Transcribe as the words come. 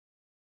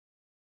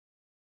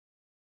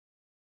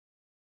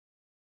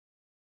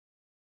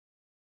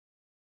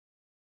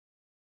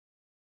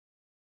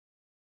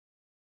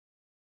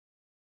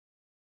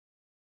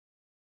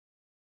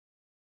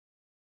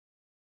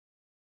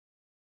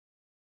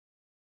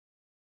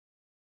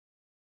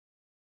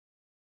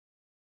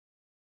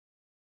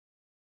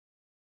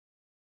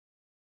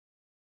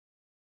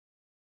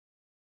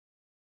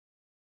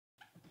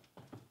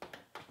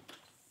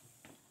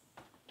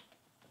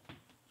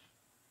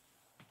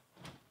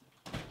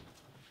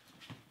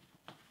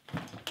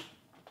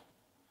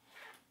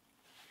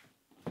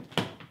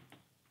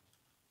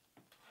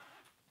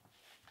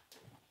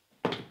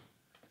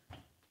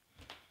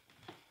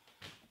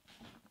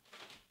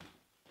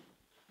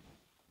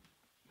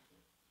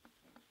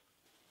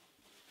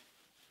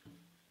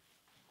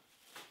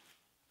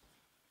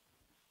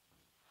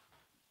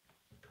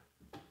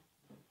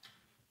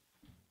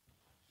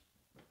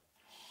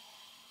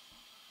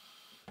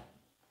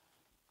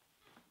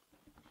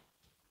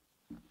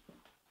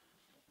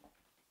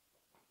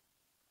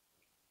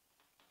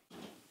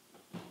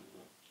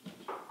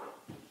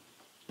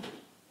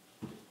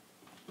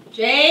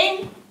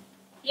Jane?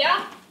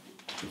 Yeah?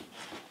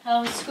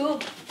 How was school?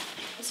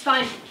 It's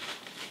fine.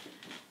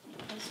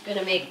 I was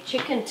gonna make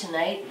chicken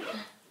tonight.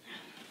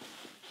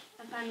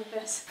 I'm fine with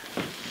this.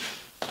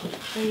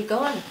 Where are you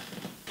going?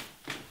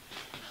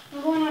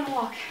 We're going on a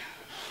walk.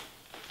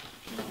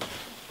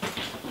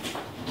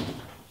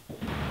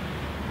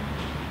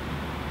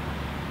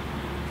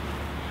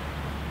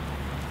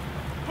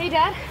 Hey,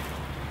 Dad.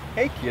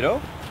 Hey,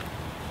 kiddo.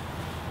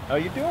 How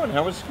you doing?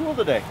 How was school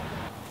today?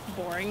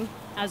 Boring,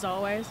 as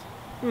always.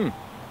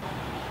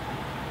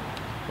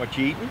 What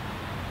you eating?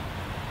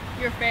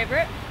 Your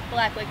favorite?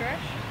 Black licorice?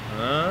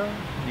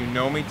 You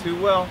know me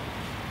too well.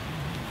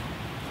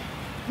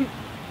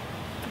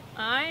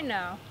 I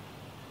know.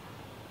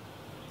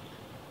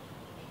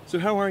 So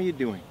how are you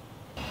doing?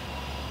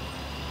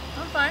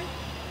 I'm fine.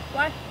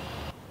 Why?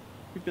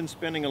 We've been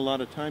spending a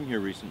lot of time here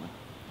recently.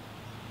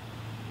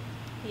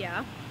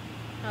 Yeah.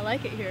 I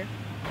like it here.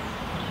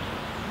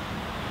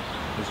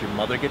 Does your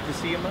mother get to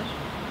see you much?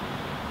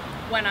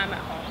 When I'm at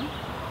home.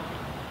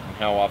 And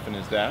how often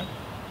is that?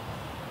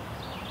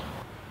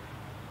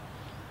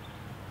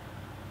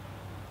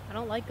 I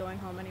don't like going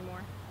home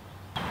anymore.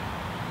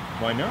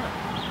 Why not?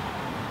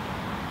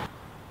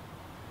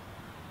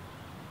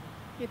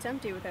 It's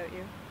empty without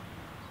you.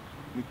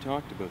 We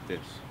talked about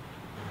this.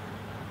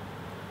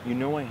 You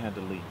know I had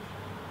to leave.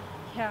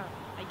 Yeah,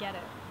 I get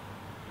it.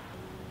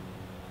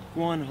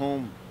 Go on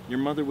home. Your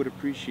mother would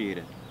appreciate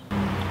it.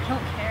 I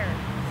don't care.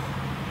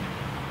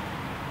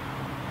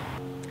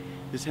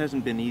 This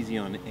hasn't been easy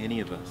on any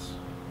of us.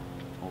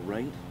 All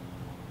right?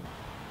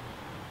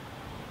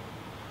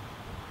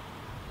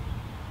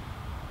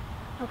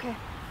 Okay.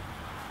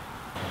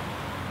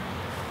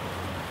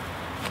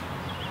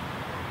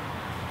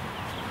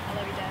 I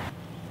love you, Dad.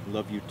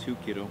 Love you too,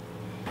 kiddo.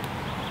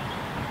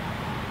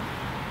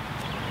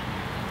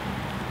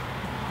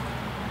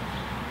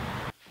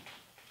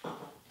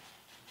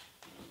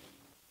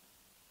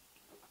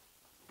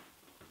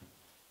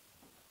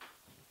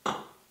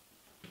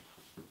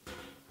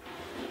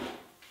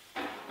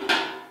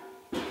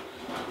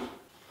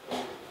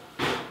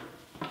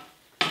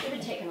 You've been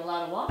taking a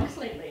lot of walks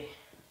lately.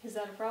 Is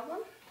that a problem?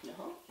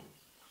 No.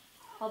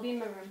 I'll be in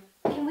my room.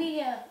 Can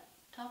we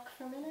talk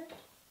for a minute?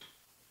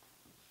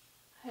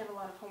 I have a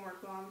lot of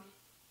homework, Mom.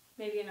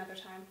 Maybe another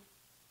time.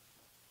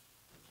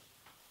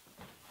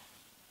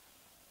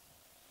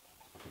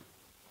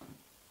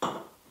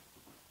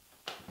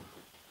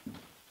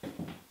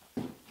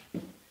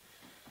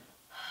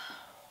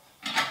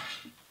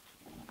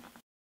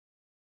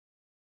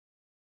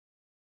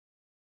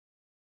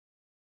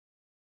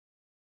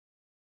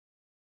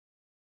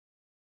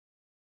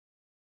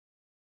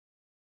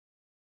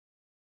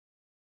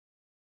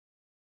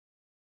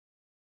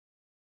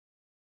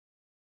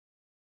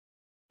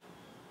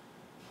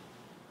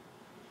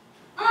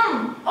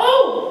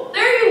 Oh,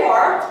 there you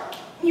are.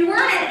 You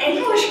weren't in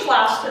English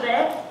class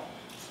today.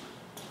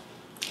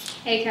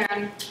 Hey,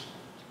 Karen.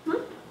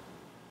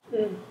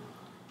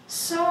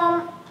 So,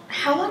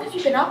 how long have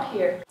you been up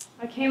here?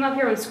 I came up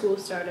here when school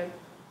started.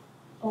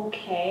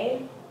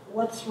 Okay,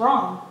 what's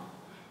wrong?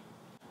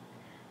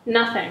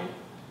 Nothing.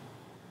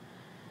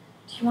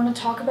 Do you want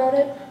to talk about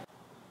it?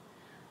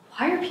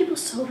 Why are people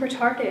so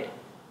retarded?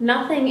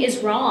 Nothing is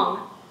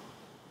wrong.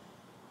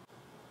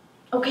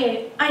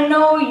 Okay, I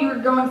know you're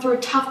going through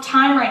a tough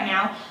time right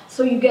now,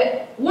 so you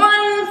get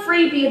one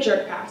free Be a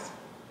Jerk pass.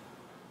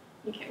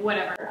 Okay,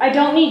 whatever. I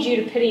don't need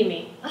you to pity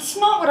me. That's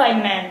not what I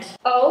meant.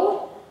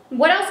 Oh?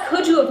 What else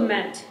could you have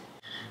meant?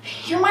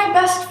 You're my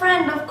best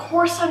friend. Of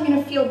course I'm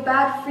gonna feel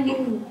bad for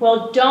you.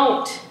 Well,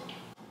 don't.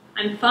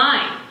 I'm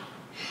fine.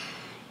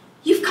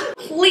 You've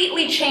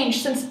completely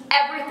changed since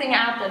everything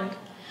happened.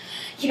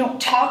 You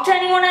don't talk to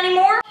anyone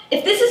anymore.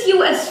 If this is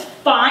you as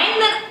fine,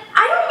 then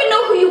I don't even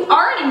know who you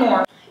are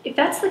anymore. If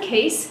that's the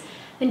case,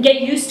 then get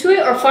used to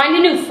it or find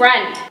a new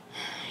friend.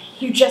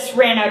 You just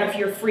ran out of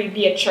your free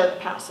Be a Jerk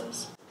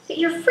passes.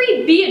 Your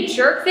free Be a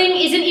Jerk thing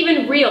isn't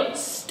even real.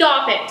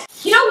 Stop it.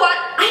 You know what?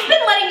 I've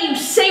been letting you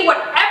say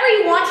whatever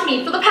you want to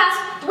me for the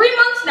past 3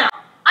 months now.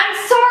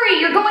 I'm sorry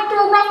you're going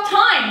through a rough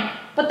time,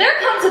 but there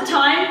comes a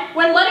time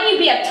when letting you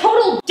be a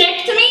total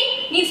dick to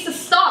me needs to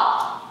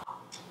stop.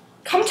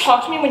 Come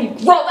talk to me when you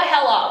grow the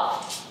hell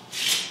up.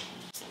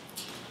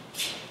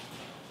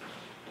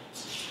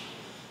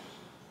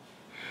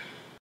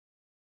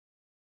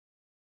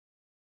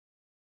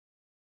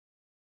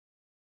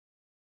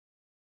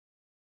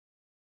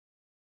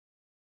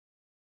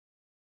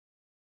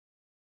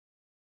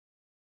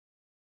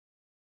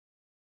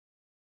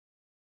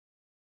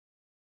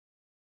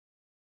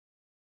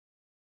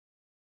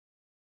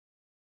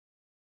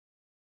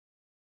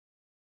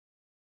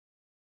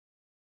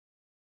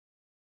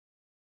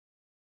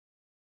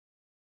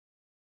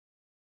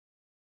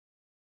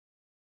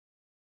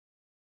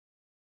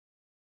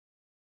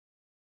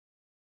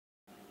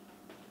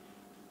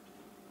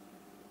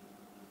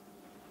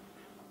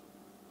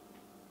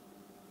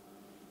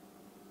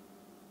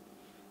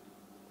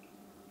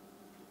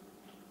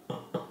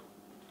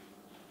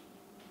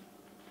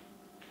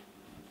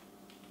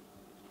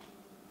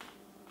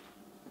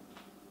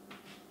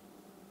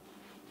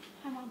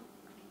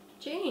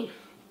 Jane,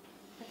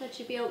 I thought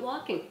you'd be out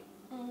walking.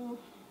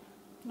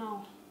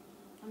 No,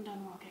 I'm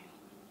done walking.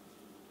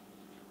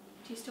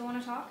 Do you still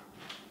want to talk?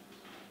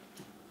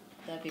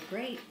 That'd be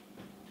great.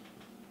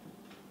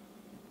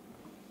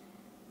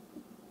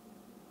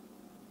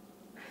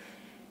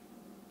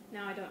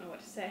 Now I don't know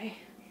what to say.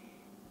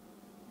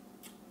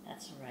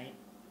 That's all right.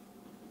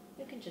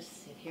 You can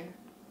just sit here.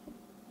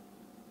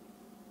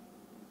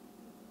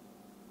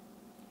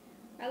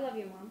 I love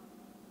you, Mom.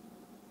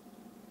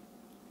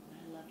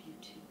 I love you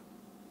too.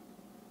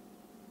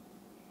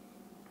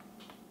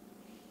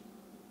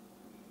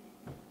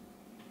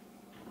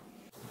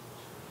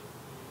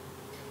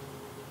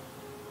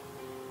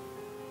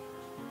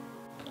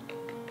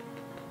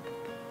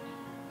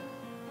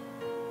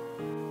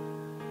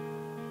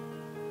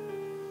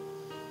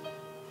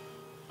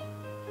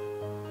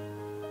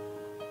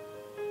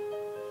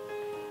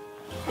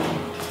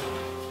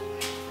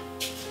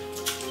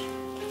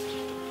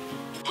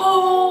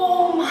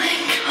 Oh my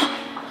god.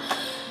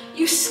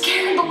 You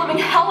scared the living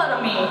hell out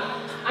of me.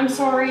 I'm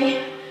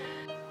sorry.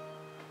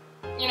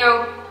 You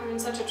know, I've been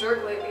such a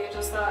jerk lately, I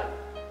just thought,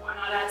 why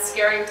not add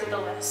scaring to the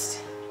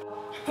list?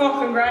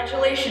 Well,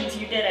 congratulations,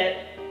 you did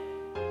it.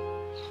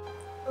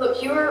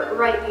 Look, you were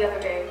right the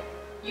other day.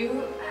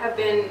 You have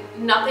been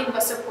nothing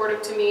but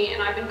supportive to me,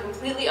 and I've been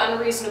completely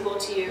unreasonable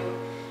to you.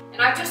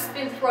 And I've just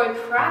been throwing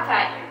crap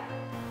at you.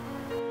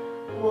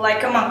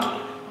 Like a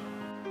monkey.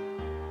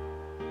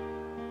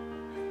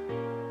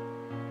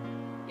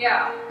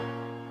 Yeah,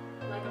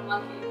 like a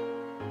monkey.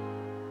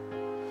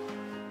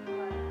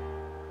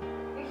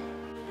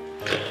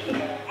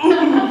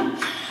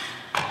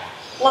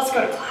 Let's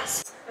go to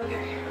class.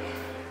 Okay.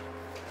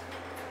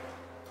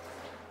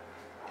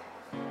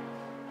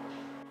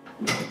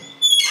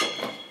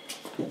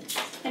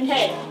 And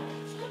hey,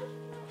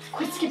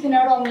 quit skipping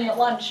out on me at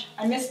lunch.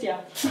 I missed you.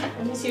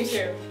 I miss you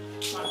too.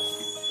 Come on.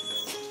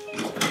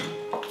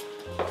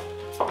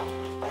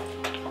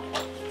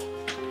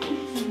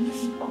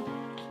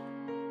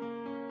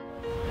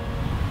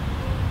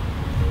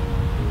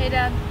 Hey,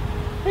 Dad.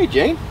 Hey,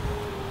 Jane.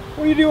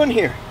 What are you doing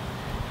here?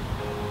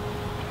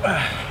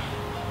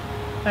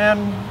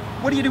 And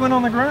what are you doing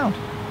on the ground?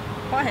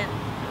 Quiet.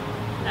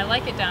 I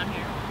like it down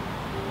here.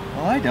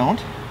 Well, I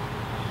don't.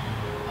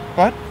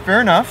 But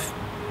fair enough.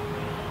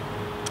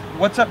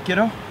 What's up,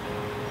 kiddo?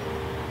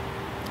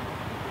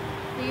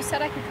 Well, you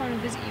said I could come and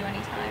visit you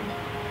anytime.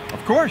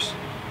 Of course.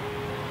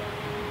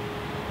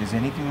 Is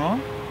anything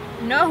wrong?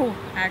 No,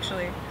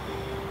 actually.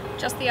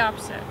 Just the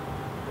opposite.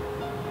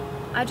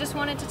 I just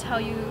wanted to tell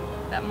you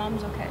that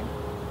Mom's okay.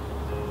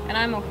 And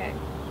I'm okay.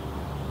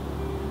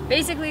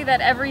 Basically,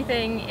 that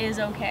everything is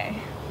okay.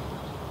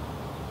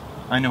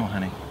 I know,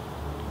 honey.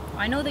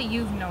 I know that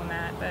you've known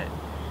that, but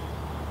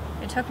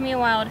it took me a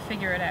while to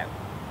figure it out.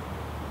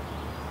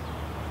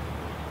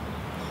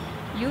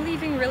 You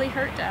leaving really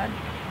hurt, Dad.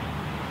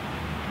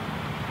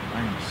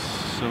 I am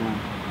so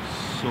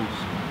sorry.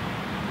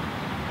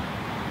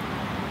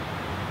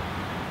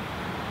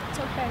 It's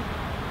okay.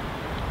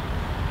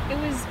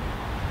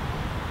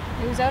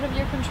 It was out of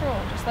your control,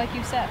 just like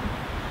you said.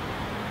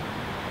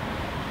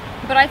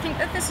 But I think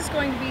that this is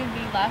going to be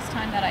the last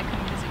time that I come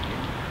visit you.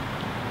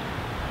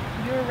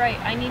 You're right,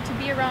 I need to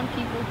be around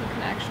people who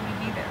can actually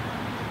be there.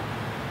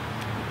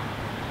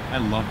 I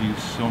love you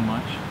so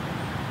much.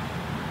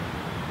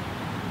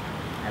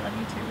 I love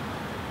you too.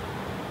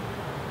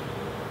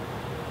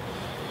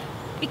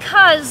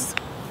 Because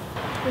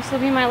this will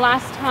be my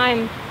last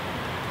time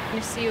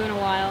to see you in a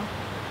while.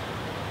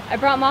 I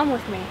brought Mom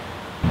with me.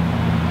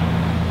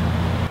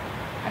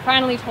 I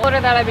finally told her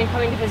that I've been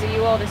coming to visit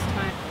you all this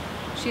time.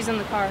 She's in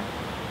the car.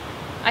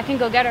 I can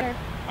go get her.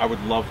 I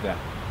would love that.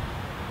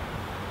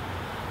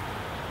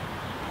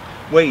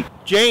 Wait,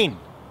 Jane!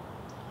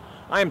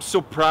 I am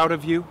so proud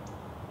of you.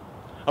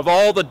 Of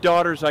all the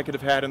daughters I could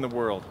have had in the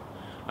world,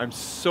 I'm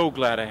so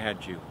glad I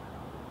had you.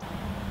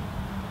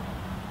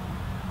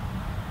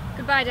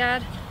 Goodbye,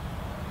 Dad.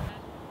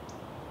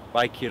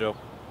 Bye, kiddo.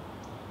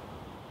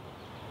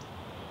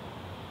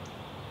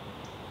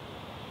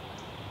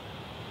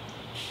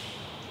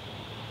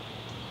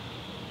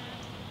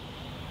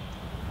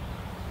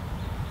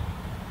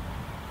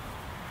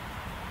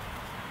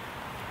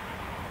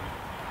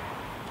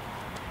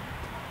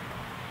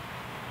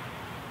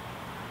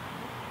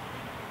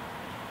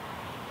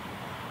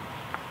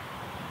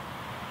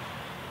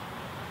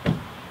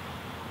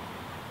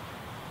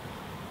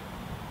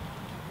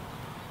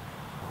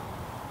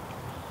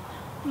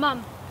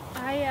 Mom,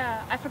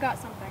 I forgot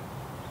something.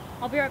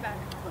 I'll be right back.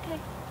 Okay.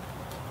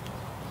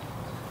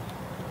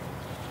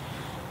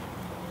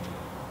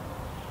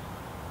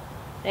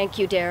 Thank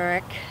you,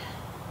 Derek.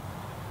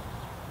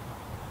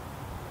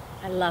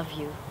 I love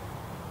you.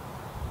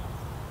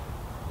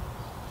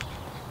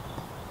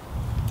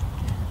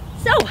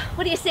 So,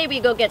 what do you say we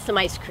go get some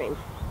ice cream?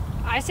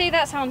 I say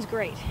that sounds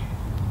great.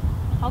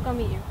 I'll go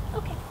meet you.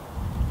 Okay.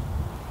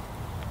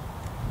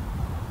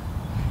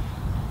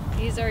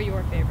 These are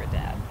your favorite,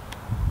 Dad.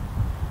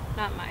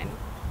 Not mine.